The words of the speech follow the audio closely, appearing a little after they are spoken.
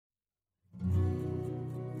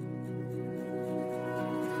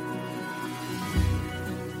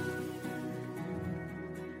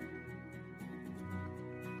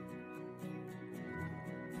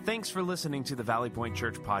Thanks for listening to the Valley Point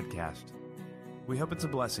Church podcast. We hope it's a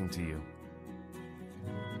blessing to you.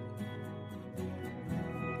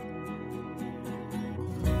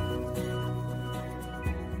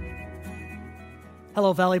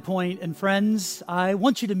 Hello, Valley Point and friends. I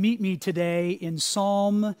want you to meet me today in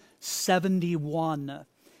Psalm 71.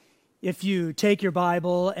 If you take your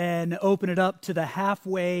Bible and open it up to the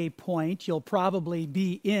halfway point, you'll probably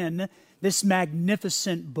be in this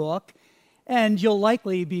magnificent book, and you'll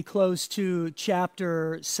likely be close to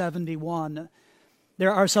chapter 71.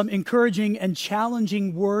 There are some encouraging and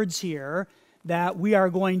challenging words here that we are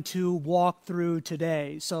going to walk through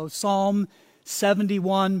today. So Psalm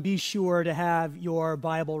 71, be sure to have your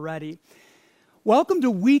Bible ready. Welcome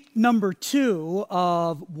to week number 2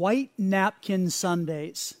 of White Napkin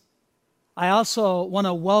Sundays. I also want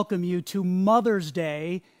to welcome you to Mother's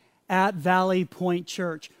Day at Valley Point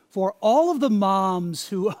Church. For all of the moms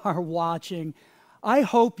who are watching, I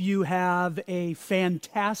hope you have a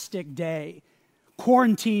fantastic day,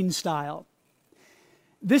 quarantine style.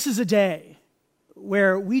 This is a day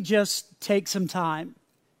where we just take some time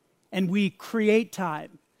and we create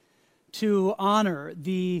time to honor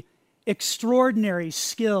the extraordinary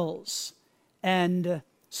skills and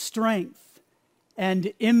strength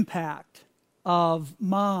and impact of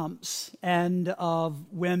moms and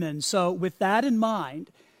of women. So with that in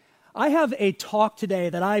mind, I have a talk today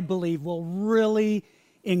that I believe will really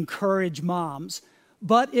encourage moms,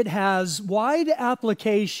 but it has wide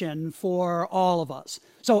application for all of us.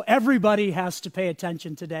 So everybody has to pay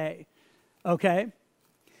attention today, okay?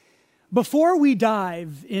 Before we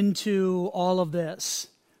dive into all of this,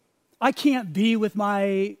 I can't be with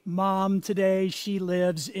my mom today. She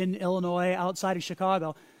lives in Illinois, outside of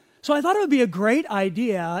Chicago. So I thought it would be a great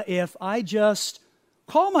idea if I just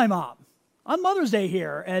call my mom on Mother's Day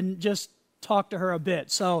here and just talk to her a bit.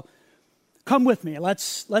 So come with me.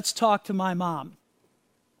 Let's talk to my mom.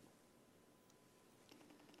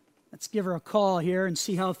 Let's give her a call here and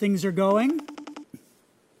see how things are going.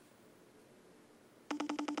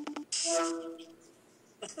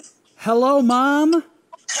 Hello, Mom.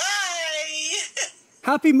 Hi.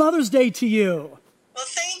 Happy Mother's Day to you. Well,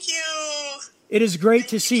 thank you. It is great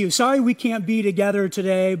to see you. Sorry we can't be together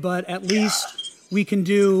today, but at least we can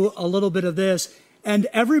do a little bit of this. And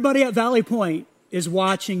everybody at Valley Point is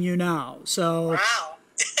watching you now. So wow.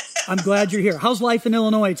 I'm glad you're here. How's life in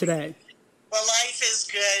Illinois today? Well, life is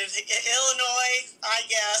good. Illinois, I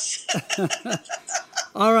guess.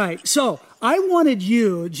 All right. So I wanted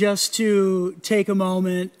you just to take a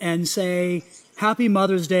moment and say Happy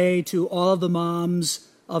Mother's Day to all of the moms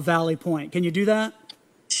of Valley Point. Can you do that?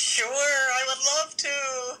 Sure, I would love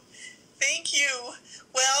to. Thank you.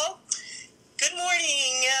 Well, good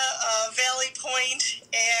morning, Valley Point,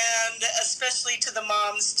 and especially to the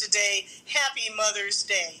moms today. Happy Mother's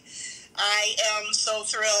Day. I am so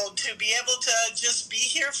thrilled to be able to just be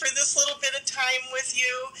here for this little bit of time with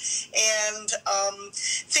you, and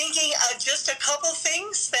thinking just a couple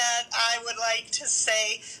things that I would like to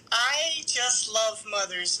say. I just love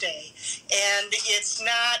Mother's Day, and it's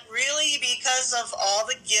not really because of all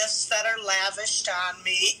the gifts that are lavished on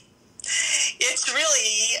me. It's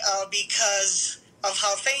really because of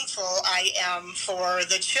how thankful I am for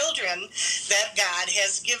the children that God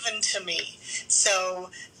has given to me. So,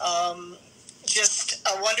 just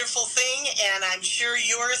a wonderful thing, and I'm sure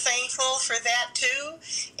you're thankful for that too.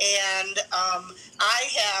 And I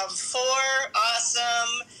have 4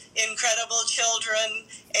 awesome, incredible children,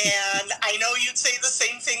 and I know you'd say the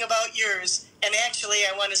same thing about yours. And actually,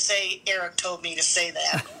 I want to say Eric told me to say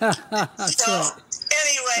that. So,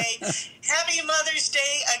 anyway, happy Mother's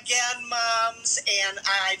Day again, moms, and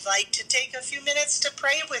I'd like to take a few minutes to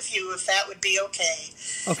pray with you, if that would be okay.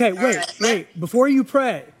 Okay, wait. Before you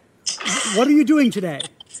pray, what are you doing today?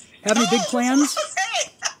 Have any big plans?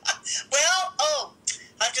 Okay. Well,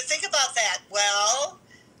 I have to think about that. Well,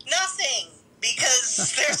 nothing,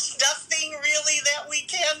 because there's nothing really that we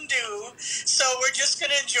can do, so we're just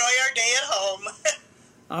going to enjoy our day at home.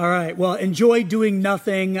 All right. Well, enjoy doing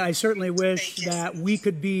nothing. I certainly wish that we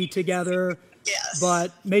could be together,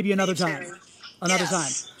 but maybe another time. Another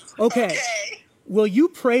time. Okay. Will you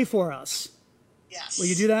pray for us? Yes. Will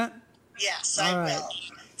you do that? Yes, All I right. will.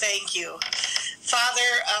 Thank you. Father,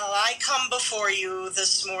 I come before you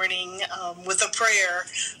this morning with a prayer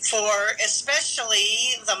for especially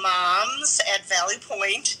the moms at Valley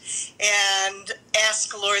Point, and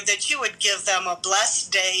ask, Lord, that you would give them a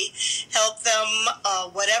blessed day, help them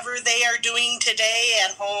whatever they are doing today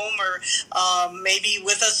at home or maybe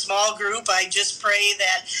with a small group. I just pray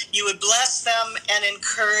that you would bless them and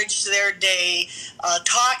encourage their day,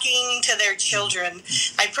 talking to their children.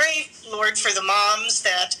 I pray, Lord, for the moms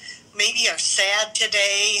that maybe are sad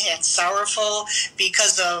today and sorrowful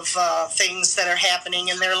because of things that are happening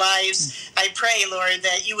in their lives. I pray, Lord,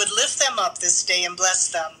 that you would lift them up this day and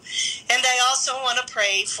bless them. And I also want to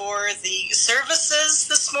pray for the services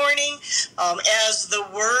this morning. As the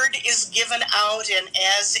word is given out and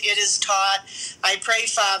as it is taught, I pray,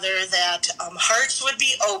 Father, that hearts would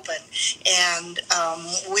be open and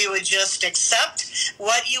we would just accept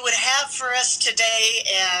what you would have for us today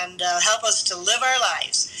and help us to live our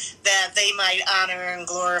lives that they might honor and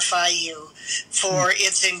glorify you. For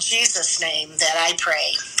it's in Jesus' name that I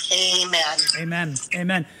pray. Amen. Amen.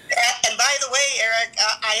 Amen. And by the way, Eric,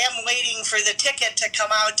 I am waiting for the ticket to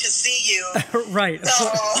come out to see you. Right.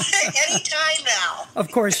 So anytime now.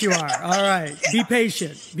 Of course you are. All right. Be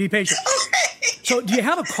patient. Be patient. Okay. So do you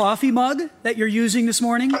have a coffee mug that you're using this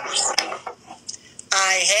morning?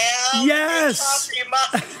 I have Yes. a coffee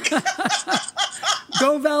mug.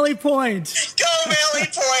 Go Valley Point. Go Valley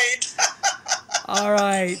Point. All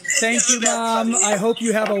right. Thank you, Mom. I hope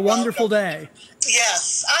you have a wonderful day.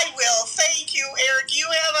 Yes, I will. Thank you, Eric. You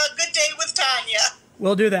have a good day with Tanya.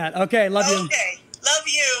 We'll do that. Okay. Love you. Okay. Love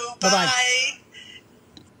you. Bye-bye. Bye.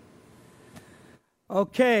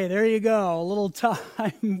 Okay, there you go. A little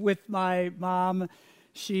time with my mom.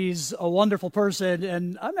 She's a wonderful person,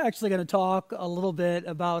 and I'm actually going to talk a little bit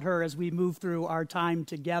about her as we move through our time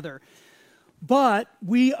together. But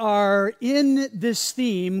we are in this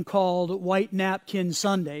theme called White Napkin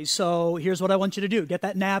Sunday. So here's what I want you to do. Get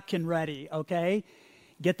that napkin ready, okay?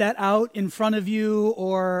 Get that out in front of you,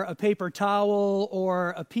 or a paper towel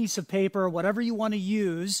or a piece of paper, whatever you want to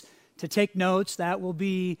use to take notes. That will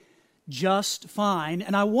be just fine.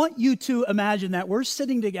 And I want you to imagine that we're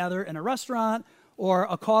sitting together in a restaurant or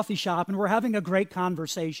a coffee shop, and we're having a great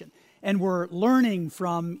conversation, and we're learning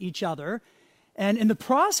from each other. And in the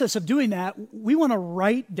process of doing that, we want to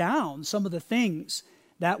write down some of the things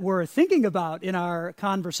that we're thinking about in our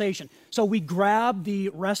conversation. So we grab the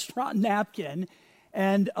restaurant napkin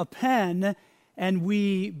and a pen, and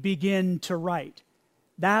we begin to write.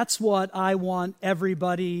 That's what I want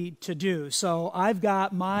everybody to do. So I've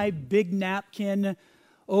got my big napkin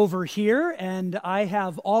over here, and I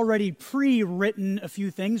have already pre-written a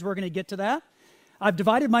few things. We're going to get to that. I've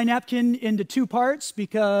divided my napkin into two parts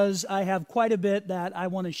because I have quite a bit that I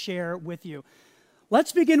want to share with you.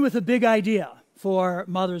 Let's begin with a big idea for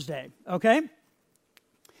Mother's Day, okay?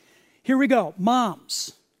 Here we go.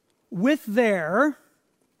 Moms, with their,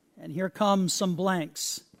 and here comes some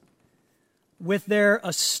blanks, with their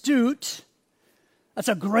astute, that's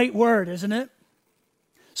a great word, isn't it?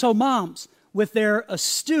 So moms, with their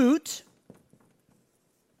astute,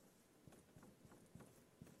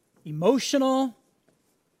 emotional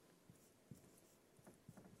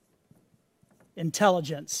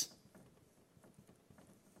intelligence.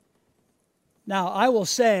 Now, I will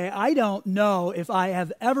say, I don't know if I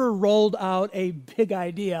have ever rolled out a big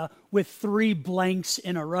idea with 3 blanks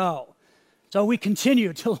in a row. So we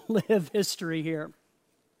continue to live history here.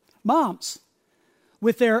 Moms,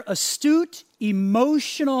 with their astute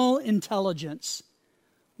emotional intelligence,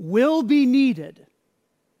 will be needed.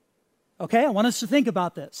 Okay, I want us to think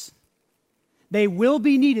about this. They will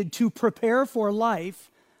be needed to prepare for life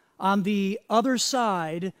on the other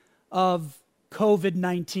side of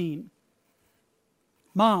COVID-19.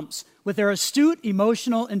 Moms, with their astute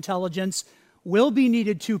emotional intelligence, will be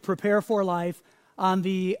needed to prepare for life on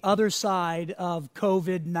the other side of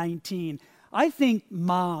COVID-19. I think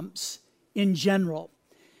moms, in general,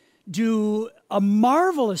 do a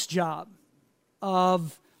marvelous job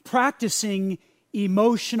of practicing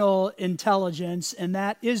emotional intelligence, and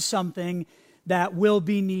that is something that will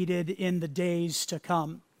be needed in the days to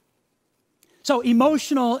come. So,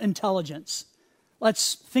 emotional intelligence.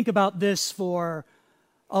 Let's think about this for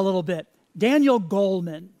a little bit. Daniel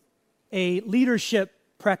Goleman, a leadership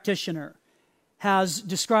practitioner, has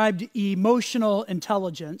described emotional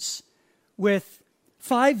intelligence with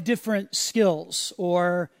 5 different skills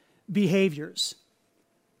or behaviors.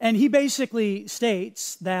 And he basically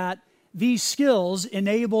states that these skills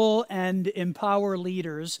enable and empower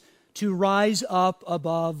leaders to rise up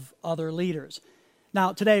above other leaders.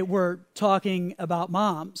 Now, today we're talking about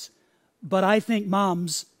moms, but I think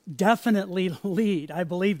moms definitely lead. I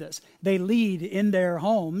believe this. They lead in their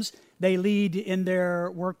homes. They lead in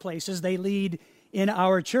their workplaces. They lead in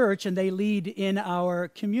our church, and they lead in our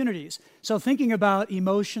communities. So thinking about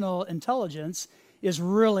emotional intelligence is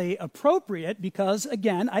really appropriate because,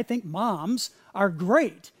 again, I think moms are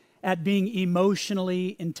great at being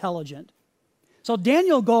emotionally intelligent. So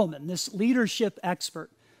Daniel Goleman, this leadership expert,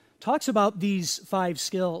 talks about these 5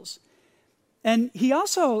 skills. And he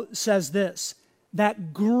also says this,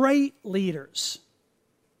 that great leaders,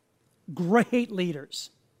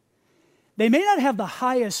 they may not have the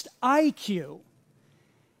highest IQ,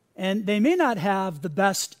 and they may not have the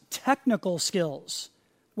best technical skills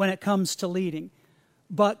when it comes to leading,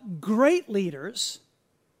 but great leaders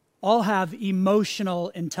all have emotional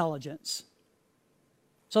intelligence.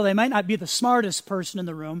 So they might not be the smartest person in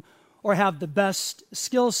the room or have the best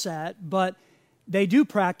skill set, but they do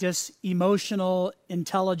practice emotional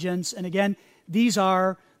intelligence. And again, these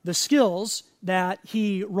are the skills that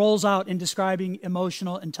he rolls out in describing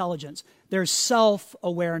emotional intelligence. There's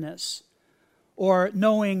self-awareness, or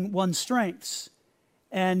knowing one's strengths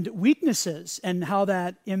and weaknesses and how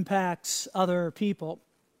that impacts other people.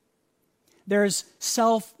 There's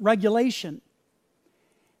self-regulation,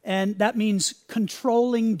 and that means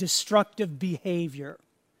controlling destructive behavior.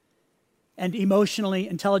 And emotionally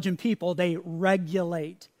intelligent people, they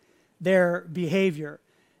regulate their behavior.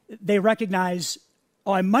 They recognize,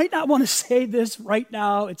 oh, I might not want to say this right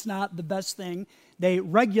now. It's not the best thing. They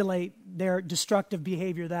regulate their destructive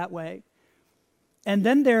behavior that way. And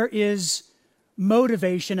then there is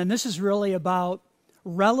motivation, and this is really about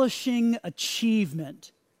relishing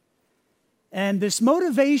achievement. And this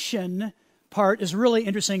motivation part is really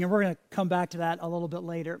interesting, and we're going to come back to that a little bit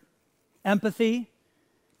later. Empathy,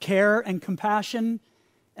 care and compassion,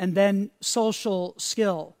 and then social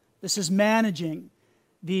skill. This is managing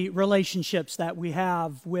the relationships that we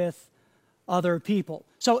have with other people.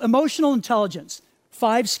 So emotional intelligence,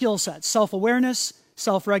 5 skill sets: self-awareness,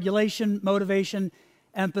 self-regulation, motivation,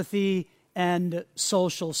 empathy, and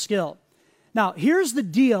social skill. Now, here's the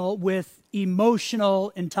deal with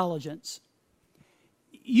emotional intelligence.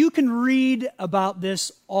 You can read about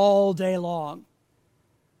this all day long.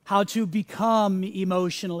 How to become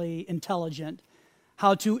emotionally intelligent,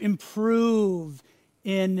 how to improve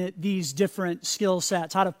in these different skill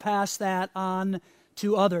sets, how to pass that on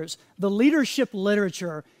to others. The leadership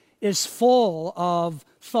literature is full of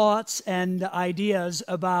thoughts and ideas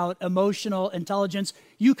about emotional intelligence.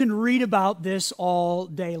 You can read about this all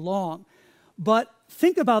day long. But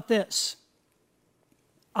think about this.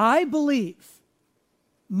 I believe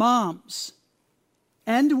moms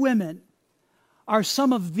and women are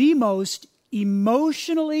some of the most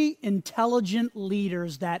emotionally intelligent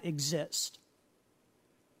leaders that exist.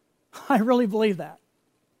 I really believe that.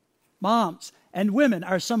 Moms and women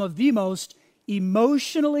are some of the most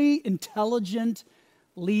emotionally intelligent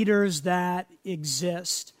leaders that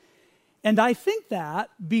exist. And I think that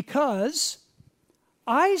because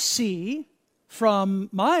I see from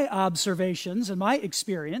my observations and my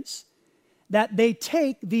experience that they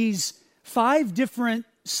take these 5 different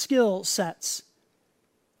skill sets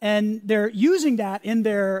and they're using that in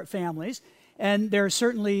their families, and they're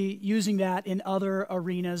certainly using that in other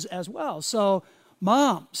arenas as well. So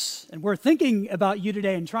moms, and we're thinking about you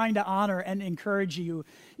today and trying to honor and encourage you.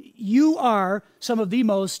 You are some of the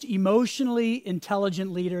most emotionally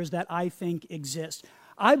intelligent leaders that I think exist.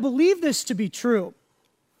 I believe this to be true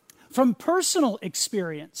from personal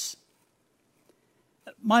experience.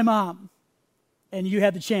 My mom, and you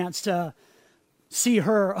had the chance to see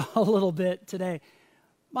her a little bit today.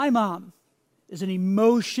 My mom is an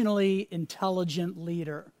emotionally intelligent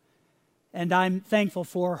leader, and I'm thankful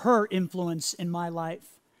for her influence in my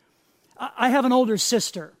life. I have an older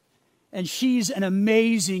sister, and she's an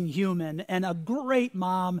amazing human and a great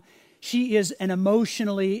mom. She is an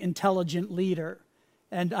emotionally intelligent leader,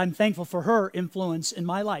 and I'm thankful for her influence in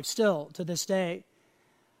my life still to this day.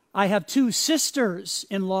 I have 2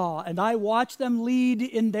 sisters-in-law, and I watch them lead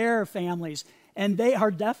in their families, and they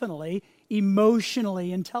are definitely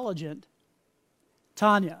emotionally intelligent.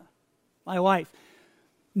 Tanya, my wife,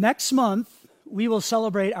 next month we will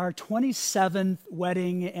celebrate our 27th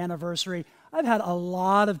wedding anniversary. I've had a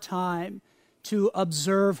lot of time to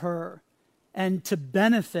observe her and to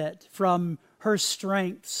benefit from her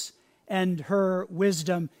strengths and her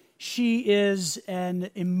wisdom. She is an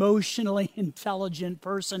emotionally intelligent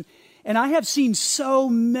person. And I have seen so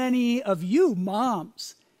many of you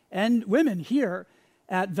moms and women here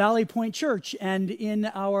at Valley Point Church and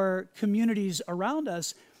in our communities around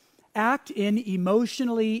us act in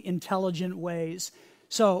emotionally intelligent ways.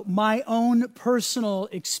 So my own personal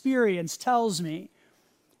experience tells me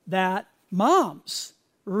that moms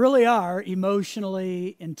really are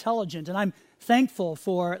emotionally intelligent. And I'm thankful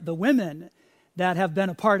for the women that have been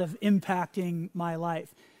a part of impacting my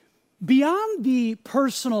life. Beyond the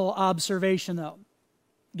personal observation, though,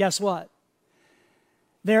 guess what?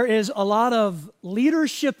 There is a lot of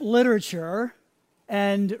leadership literature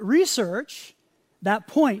and research that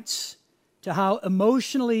points to how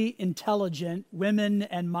emotionally intelligent women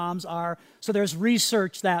and moms are. So there's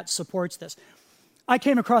research that supports this. I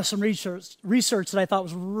came across some research that I thought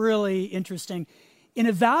was really interesting in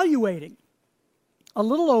evaluating a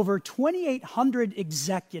little over 2,800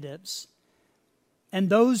 executives and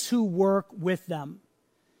those who work with them.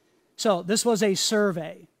 So this was a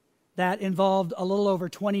survey that involved a little over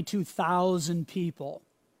 22,000 people,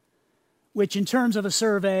 which in terms of a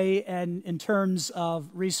survey and in terms of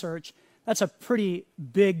research, that's a pretty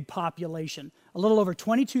big population. A little over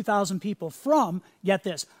 22,000 people from, get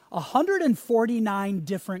this, 149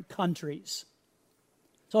 different countries.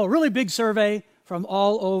 So a really big survey from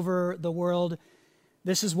all over the world.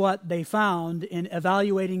 This is what they found in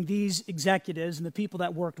evaluating these executives and the people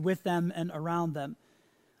that worked with them and around them.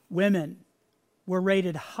 Women were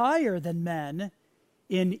rated higher than men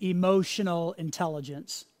in emotional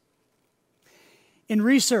intelligence. In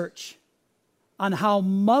research on how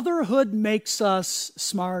motherhood makes us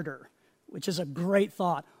smarter, which is a great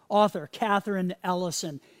thought, author Catherine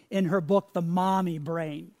Ellison, in her book, The Mommy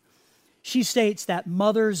Brain, she states that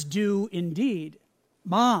moms do indeed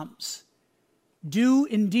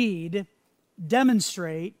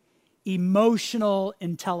demonstrate emotional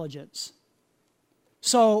intelligence.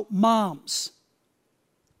 So, moms,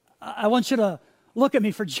 I want you to look at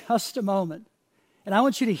me for just a moment, and I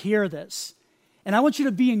want you to hear this, and I want you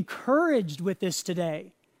to be encouraged with this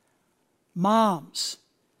today. Moms,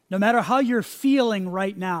 no matter how you're feeling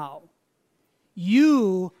right now,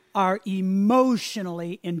 you are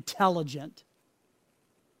emotionally intelligent.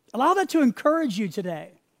 Allow that to encourage you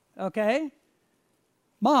today, okay?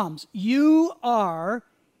 Moms, you are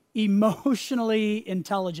emotionally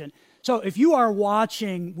intelligent. So if you are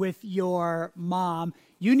watching with your mom,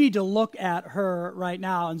 you need to look at her right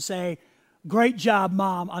now and say, "Great job,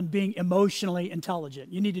 Mom, on being emotionally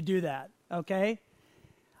intelligent." You need to do that, okay?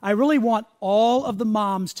 I really want all of the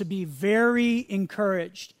moms to be very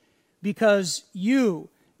encouraged because you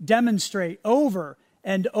demonstrate over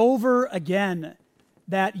and over again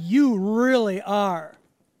that you really are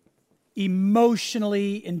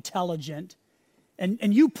emotionally intelligent.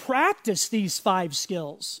 And you practice these 5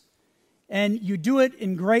 skills. And you do it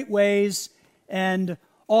in great ways, and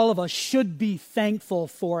all of us should be thankful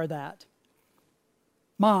for that.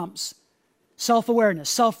 Moms, self-awareness,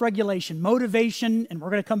 self-regulation, motivation, and we're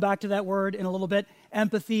going to come back to that word in a little bit,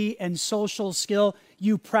 empathy and social skill.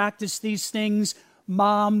 You practice these things.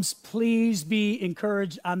 Moms, please be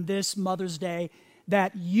encouraged on this Mother's Day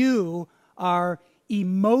that you are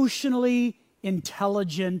emotionally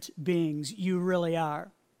intelligent beings. You really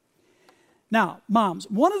are. Now, moms,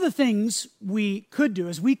 one of the things we could do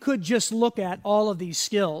is we could just look at all of these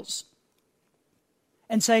skills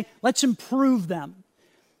and say, let's improve them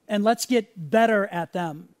and let's get better at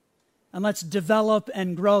them and let's develop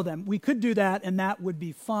and grow them. We could do that and that would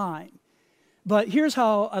be fine. But here's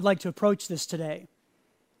how I'd like to approach this today.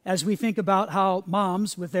 As we think about how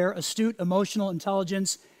moms, with their astute emotional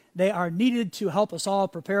intelligence, they are needed to help us all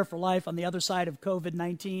prepare for life on the other side of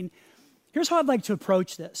COVID-19. Here's how I'd like to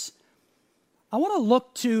approach this. I want to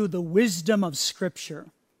look to the wisdom of Scripture,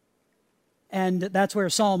 and that's where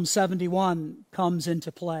Psalm 71 comes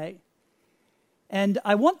into play. And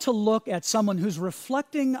I want to look at someone who's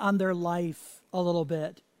reflecting on their life a little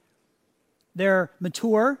bit. They're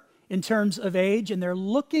mature in terms of age, and they're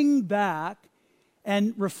looking back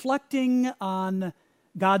and reflecting on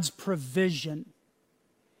God's provision.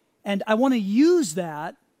 And I want to use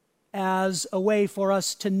that as a way for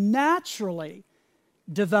us to naturally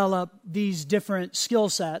develop these different skill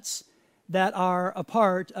sets that are a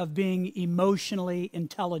part of being emotionally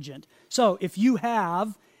intelligent. So if you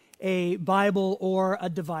have a Bible or a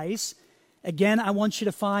device, again, I want you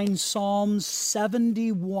to find Psalm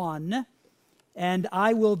 71, and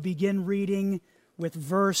I will begin reading with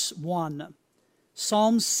verse 1.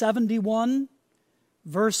 Psalm 71,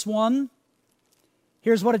 verse 1.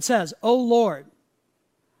 Here's what it says. "O Lord,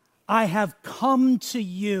 I have come to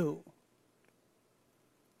you."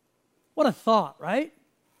 What a thought, right?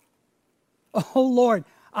 "Oh Lord,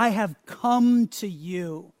 I have come to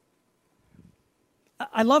you."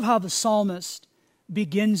 I love how the psalmist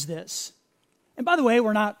begins this. And by the way,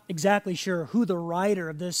 we're not exactly sure who the writer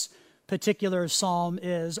of this particular psalm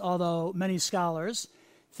is, although many scholars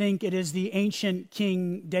think it is the ancient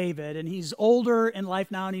King David. And he's older in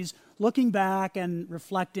life now, and he's looking back and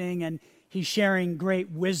reflecting, and he's sharing great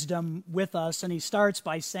wisdom with us. And he starts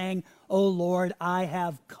by saying, "O Lord, I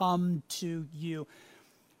have come to you."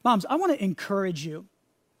 Moms, I want to encourage you.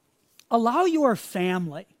 Allow your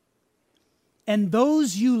family and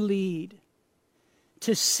those you lead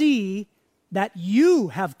to see that you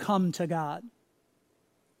have come to God.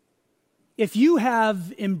 If you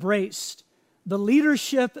have embraced the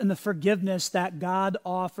leadership and the forgiveness that God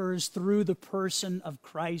offers through the person of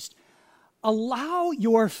Christ, allow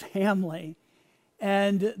your family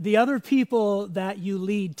and the other people that you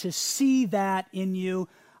lead to see that in you.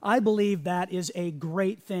 I believe that is a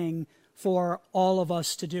great thing for all of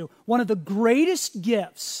us to do. One of the greatest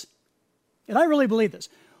gifts, and I really believe this,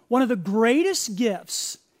 one of the greatest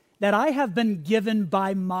gifts that I have been given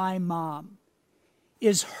by my mom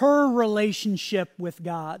is her relationship with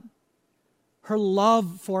God, her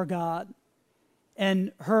love for God,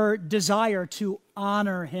 and her desire to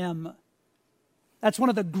honor Him. That's one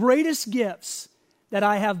of the greatest gifts that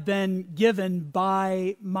I have been given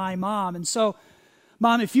by my mom. And so,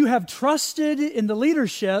 Mom, if you have trusted in the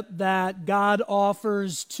leadership that God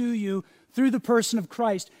offers to you through the person of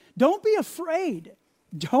Christ, don't be afraid.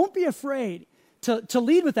 Don't be afraid to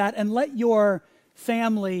lead with that and let your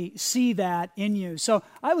family see that in you. So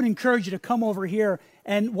I would encourage you to come over here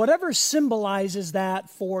and whatever symbolizes that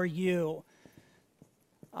for you.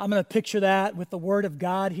 I'm going to picture that with the Word of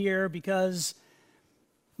God here because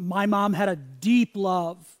my mom had a deep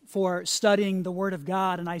love for studying the Word of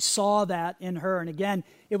God, and I saw that in her. And again,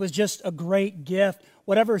 it was just a great gift.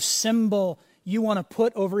 Whatever symbol you want to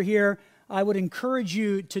put over here, I would encourage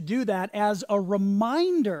you to do that as a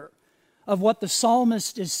reminder of what the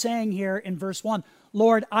psalmist is saying here in verse 1.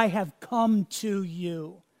 Lord, I have come to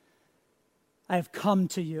you. I have come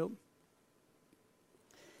to you.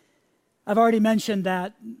 I've already mentioned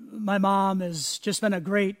that my mom has just been a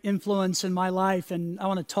great influence in my life, and I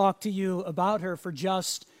want to talk to you about her for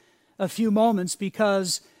just a few moments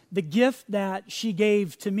because the gift that she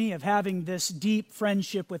gave to me of having this deep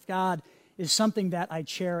friendship with God is something that I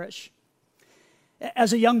cherish.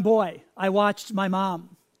 As a young boy, I watched my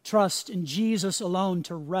mom trust in Jesus alone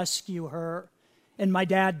to rescue her, and my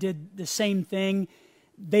dad did the same thing.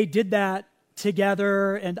 They did that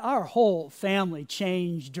together, and our whole family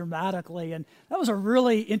changed dramatically, and that was a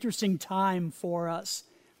really interesting time for us.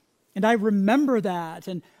 And I remember that,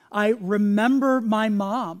 and I remember my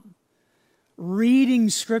mom reading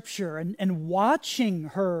Scripture and watching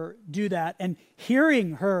her do that and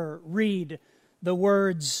hearing her read the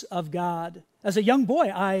words of God. As a young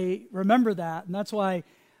boy, I remember that, and that's why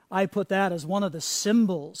I put that as one of the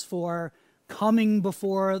symbols for coming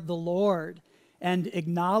before the Lord and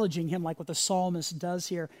acknowledging Him like what the psalmist does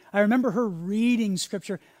here. I remember her reading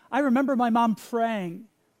Scripture. I remember my mom praying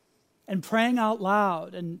and praying out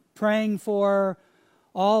loud and praying for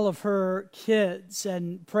all of her kids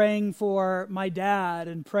and praying for my dad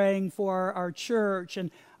and praying for our church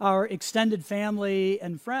and our extended family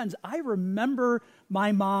and friends. I remember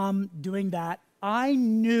my mom doing that. I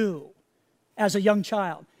knew as a young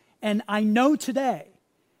child, and I know today,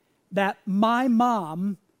 that my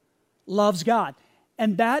mom loves God.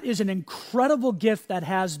 And that is an incredible gift that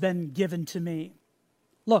has been given to me.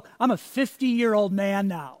 Look, I'm a 50-year-old man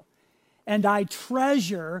now, and I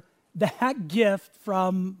treasure that gift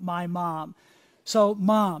from my mom. So,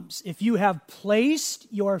 moms, if you have placed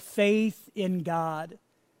your faith in God,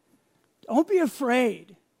 don't be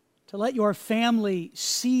afraid to let your family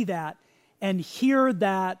see that and hear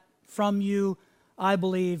that from you. I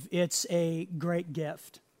believe it's a great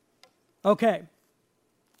gift. Okay,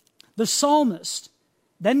 the psalmist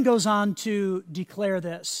then goes on to declare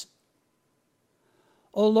this.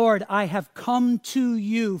 O Lord, I have come to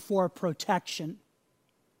you for protection.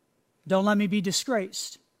 Don't let me be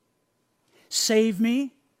disgraced. Save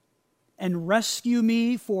me and rescue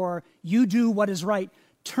me, for you do what is right.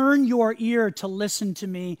 Turn your ear to listen to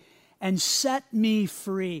me and set me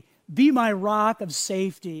free. Be my rock of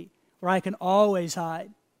safety where I can always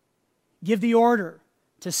hide. Give the order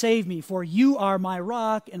to save me, for you are my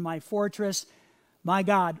rock and my fortress. My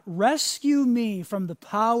God, rescue me from the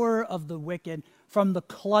power of the wicked, from the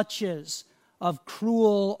clutches of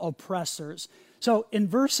cruel oppressors. So in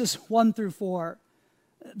verses 1 through 4,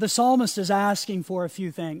 the psalmist is asking for a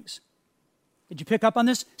few things. Did you pick up on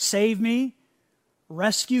this? Save me,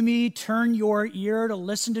 rescue me, turn your ear to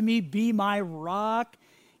listen to me, be my rock,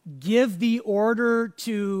 give the order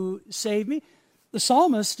to save me. The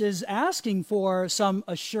psalmist is asking for some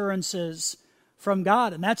assurances from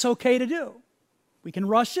God, and that's okay to do. We can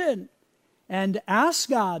rush in and ask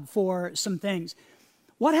God for some things.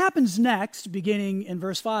 What happens next, beginning in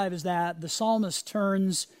verse 5, is that the psalmist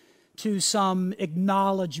turns to some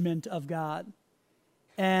acknowledgement of God.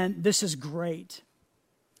 And this is great.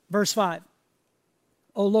 Verse 5,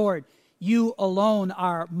 O Lord, you alone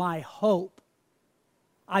are my hope.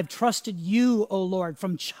 I've trusted you, O Lord,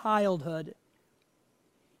 from childhood.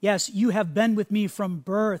 Yes, you have been with me from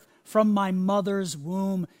birth, from my mother's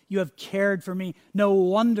womb. You have cared for me. No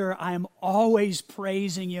wonder I am always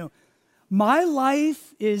praising you. My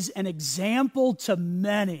life is an example to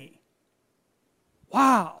many.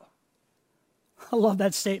 Wow. I love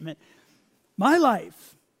that statement. My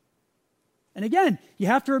life. And again, you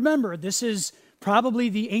have to remember, this is probably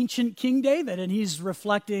the ancient King David, and he's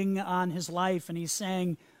reflecting on his life, and he's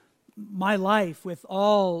saying, my life with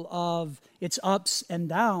all of its ups and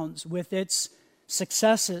downs, with its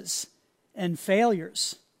successes and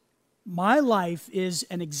failures. My life is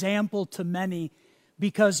an example to many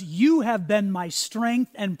because you have been my strength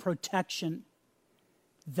and protection.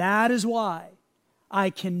 That is why I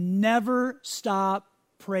can never stop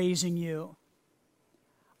praising you.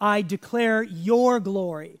 I declare your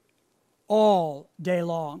glory all day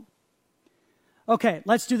long. Okay,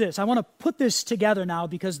 let's do this. I want to put this together now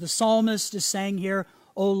because the psalmist is saying here,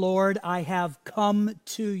 O Lord, I have come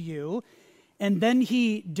to you. And then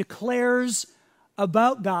he declares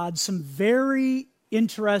about God some very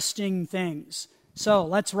interesting things. So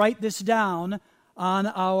let's write this down on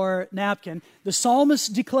our napkin. The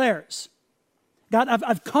psalmist declares, God,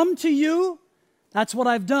 I've come to you. That's what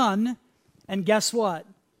I've done. And guess what?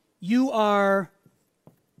 You are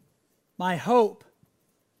my hope.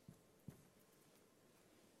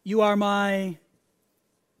 You are my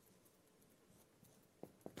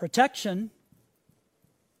protection.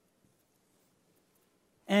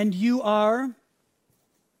 And you are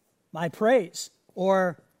my praise,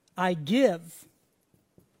 or I give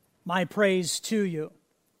my praise to you.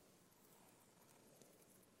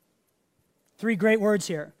 3 great words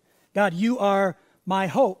here. God, you are my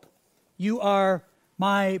hope. You are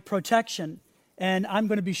my protection. And I'm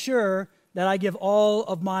going to be sure that I give all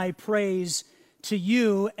of my praise to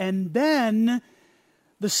you. And then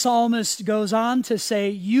the psalmist goes on to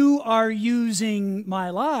say, you are using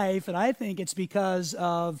my life, and I think it's because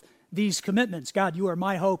of these commitments. God, you are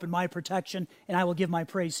my hope and my protection, and I will give my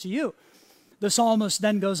praise to you. The psalmist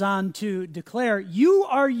then goes on to declare, you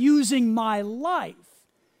are using my life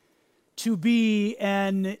to be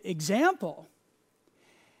an example,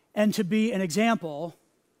 and to be an example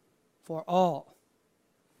for all.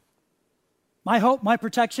 My hope, my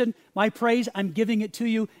protection, my praise, I'm giving it to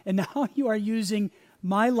you, and now you are using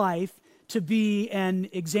my life to be an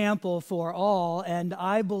example for all, and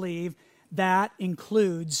I believe that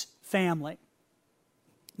includes family.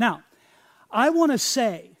 Now, I want to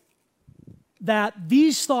say that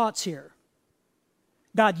these thoughts here,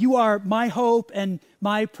 God, you are my hope and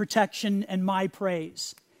my protection and my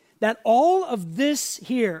praise, that all of this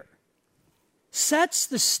here sets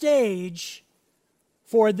the stage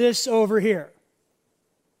for this over here.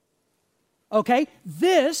 Okay?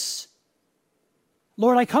 This,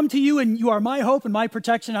 Lord, I come to you and you are my hope and my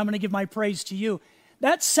protection. I'm going to give my praise to you.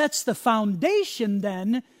 That sets the foundation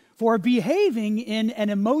then for behaving in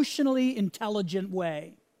an emotionally intelligent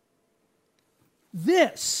way.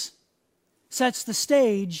 This sets the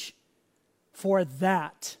stage for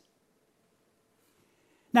that.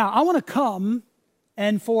 Now, I want to come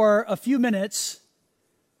and for a few minutes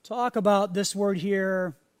talk about this word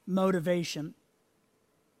here, motivation.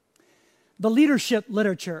 The leadership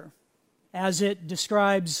literature, as it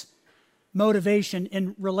describes motivation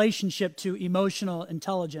in relationship to emotional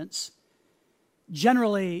intelligence,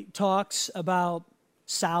 generally talks about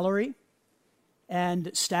salary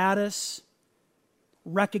and status,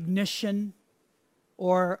 recognition,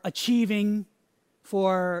 or achieving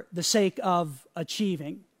for the sake of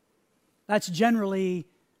achieving. That's generally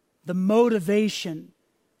the motivation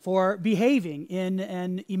for behaving in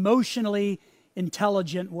an emotionally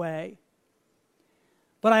intelligent way.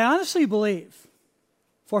 But I honestly believe,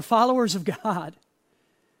 for followers of God,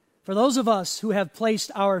 for those of us who have placed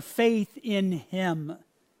our faith in Him,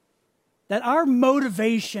 that our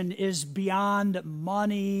motivation is beyond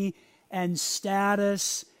money and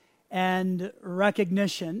status and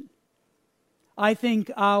recognition. I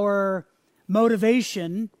think our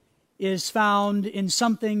motivation is found in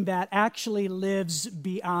something that actually lives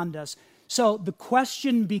beyond us. So the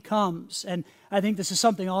question becomes, and I think this is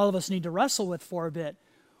something all of us need to wrestle with for a bit,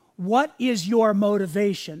 what is your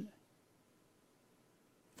motivation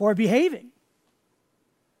for behaving?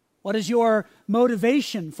 What is your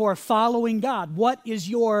motivation for following God? What is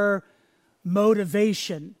your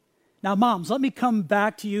motivation Now, moms, let me come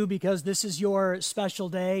back to you because this is your special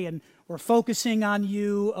day and we're focusing on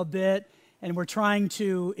you a bit and we're trying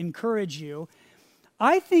to encourage you.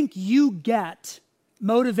 I think you get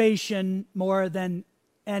motivation more than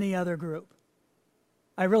any other group.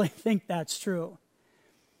 I really think that's true.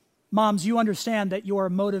 Moms, you understand that your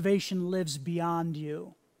motivation lives beyond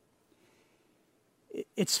you.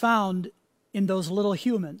 It's found in those little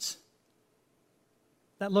humans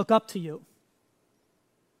that look up to you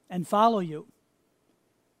and follow you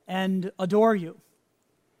and adore you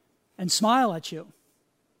and smile at you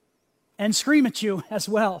and scream at you as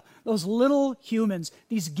well. Those little humans,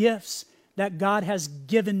 these gifts that God has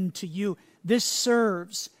given to you, this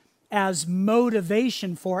serves as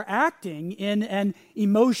motivation for acting in an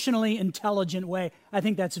emotionally intelligent way. I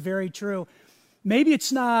think that's very true. Maybe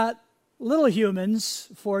it's not little humans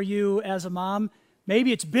for you as a mom.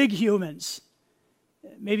 Maybe it's big humans.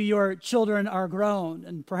 Maybe your children are grown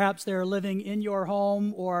and perhaps they're living in your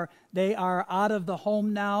home or they are out of the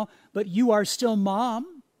home now, but you are still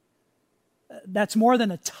mom. That's more than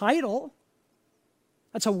a title.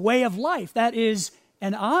 That's a way of life. That is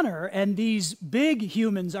an honor. And these big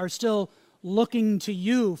humans are still looking to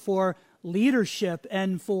you for leadership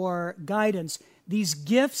and for guidance. These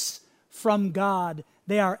gifts from God,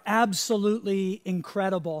 they are absolutely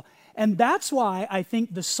incredible. And that's why I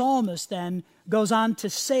think the psalmist then goes on to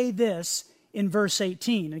say this in verse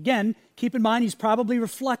 18. Again, keep in mind he's probably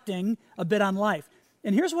reflecting a bit on life.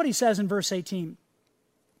 And here's what he says in verse 18.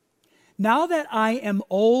 Now that I am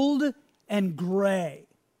old and gray.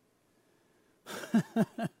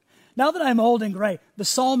 Now that I'm old and gray. The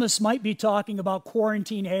psalmist might be talking about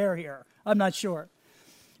quarantine hair here. I'm not sure.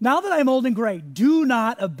 Now that I'm old and gray, do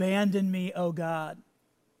not abandon me, O God.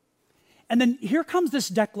 And then here comes this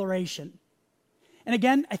declaration. And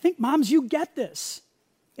again, I think moms, you get this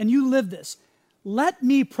and you live this. Let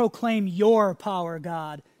me proclaim your power,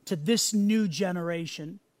 God, to this new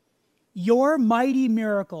generation. Your mighty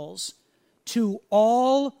miracles to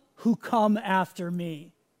all who come after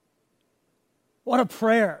me. What a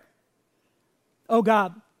prayer. Oh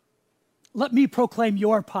God, let me proclaim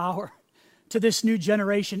your power to this new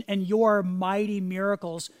generation and your mighty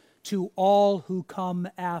miracles to all who come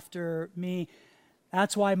after me.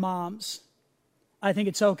 That's why, moms, I think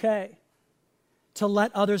it's okay to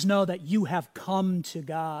let others know that you have come to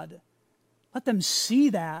God. Let them see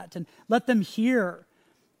that and let them hear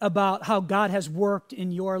about how God has worked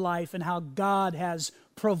in your life and how God has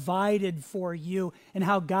provided for you and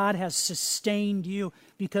how God has sustained you,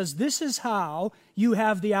 because this is how you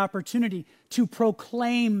have the opportunity to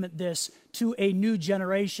proclaim this to a new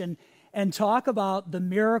generation and talk about the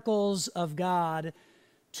miracles of God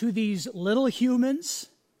to these little humans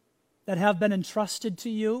that have been entrusted to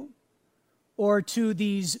you or to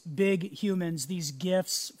these big humans, these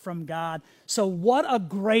gifts from God. So what a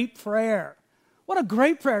great prayer. What a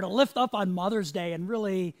great prayer to lift up on Mother's Day and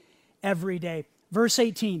really every day. Verse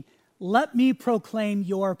 18, let me proclaim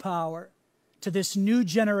your power to this new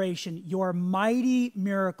generation, your mighty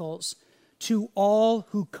miracles to all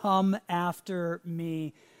who come after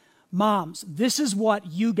me. Moms, this is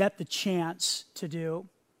what you get the chance to do.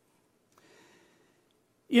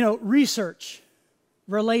 You know, research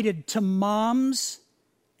related to moms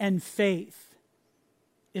and faith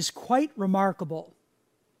is quite remarkable.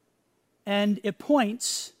 And it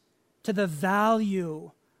points to the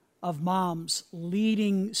value of moms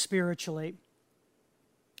leading spiritually.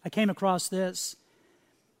 I came across this.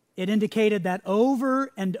 It indicated that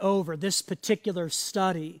over and over, this particular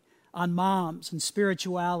study on moms and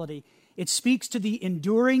spirituality, it speaks to the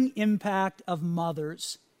enduring impact of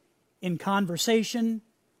mothers in conversation,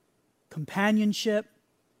 companionship,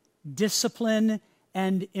 discipline,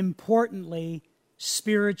 and importantly,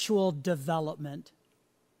 spiritual development.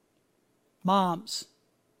 Moms,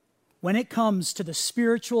 when it comes to the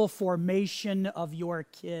spiritual formation of your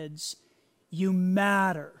kids, you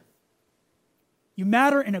matter. You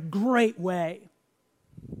matter in a great way.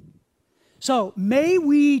 So may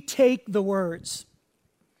we take the words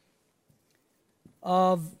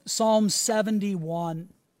of Psalm 71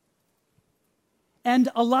 and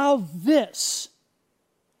allow this.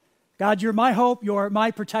 God, you're my hope, you're my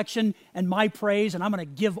protection and my praise, and I'm going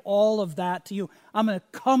to give all of that to you. I'm going to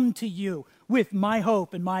come to you with my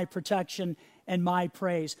hope and my protection and my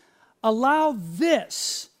praise. Allow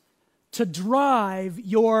this to drive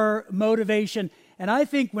your motivation. And I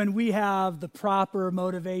think when we have the proper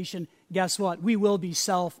motivation, guess what? We will be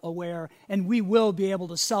self-aware and we will be able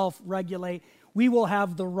to self-regulate. We will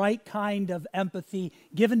have the right kind of empathy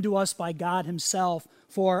given to us by God Himself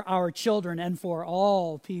for our children and for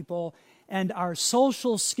all people. And our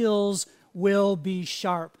social skills will be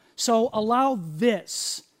sharp. So allow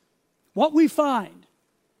this, what we find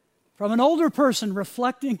from an older person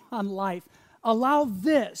reflecting on life, allow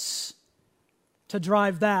this to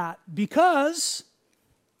drive that, because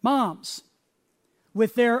moms,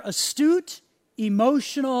 with their astute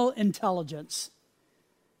emotional intelligence,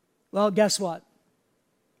 well, guess what?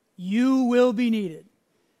 You will be needed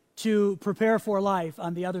to prepare for life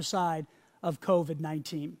on the other side of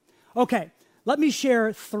COVID-19. Okay, let me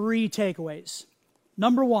share 3 takeaways.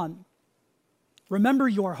 Number 1, remember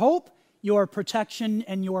your hope, your protection,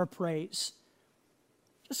 and your praise.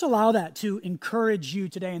 Just allow that to encourage you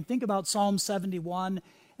today, and think about Psalm 71,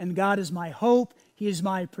 and God is my hope, He is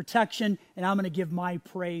my protection, and I'm going to give my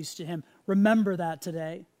praise to Him. Remember that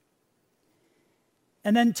today.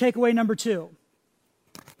 And then takeaway number 2,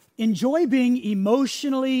 enjoy being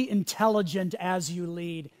emotionally intelligent as you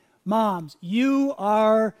lead. Moms, you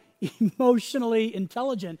are emotionally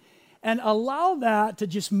intelligent, and allow that to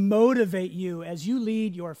just motivate you as you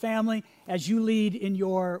lead your family, as you lead in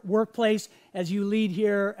your workplace, as you lead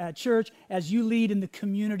here at church, as you lead in the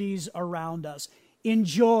communities around us.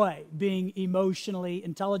 Enjoy being emotionally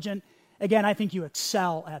intelligent. Again, I think you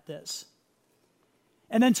excel at this.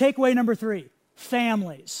 And then takeaway number 3,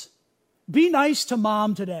 families. Be nice to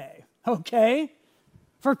mom today, okay?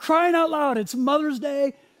 For crying out loud, it's Mother's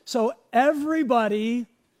Day, so everybody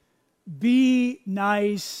be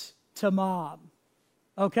nice to mom,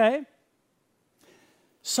 okay?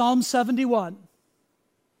 Psalm 71.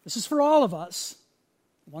 This is for all of us.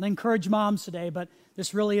 I want to encourage moms today, but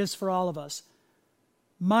this really is for all of us.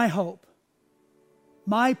 My hope,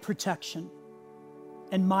 my protection,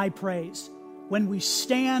 and my praise. When we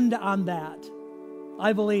stand on that,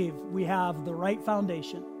 I believe we have the right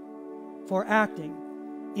foundation for acting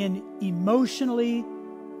in emotionally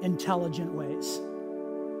intelligent ways.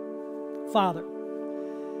 Father,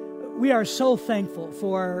 we are so thankful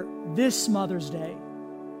for this Mother's Day,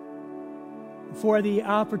 for the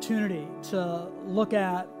opportunity to look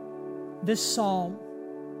at this Psalm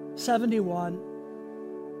 71,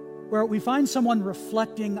 where we find someone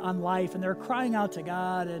reflecting on life, and they're crying out to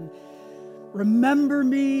God, and remember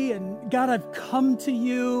me, and God, I've come to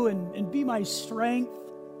you, and be my strength.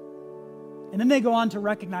 And then they go on to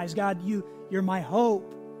recognize, God, you're my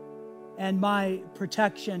hope and my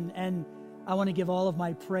protection, and I want to give all of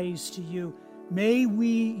my praise to you. May we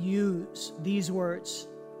use these words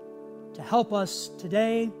to help us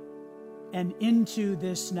today and into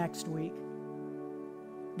this next week.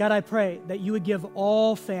 God, I pray that you would give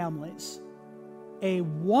all families a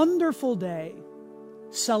wonderful day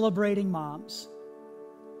celebrating moms.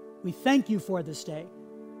 We thank you for this day.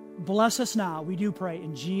 Bless us now, we do pray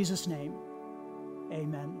in Jesus' name.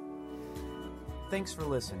 Amen. Thanks for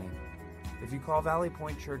listening. If you call Valley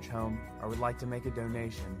Point Church home or would like to make a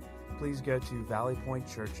donation, please go to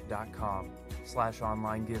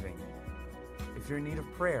valleypointchurch.com/online giving. If you're in need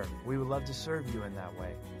of prayer, we would love to serve you in that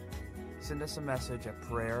way. Send us a message at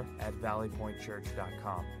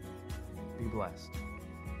prayer@valleypointchurch.com. Be blessed.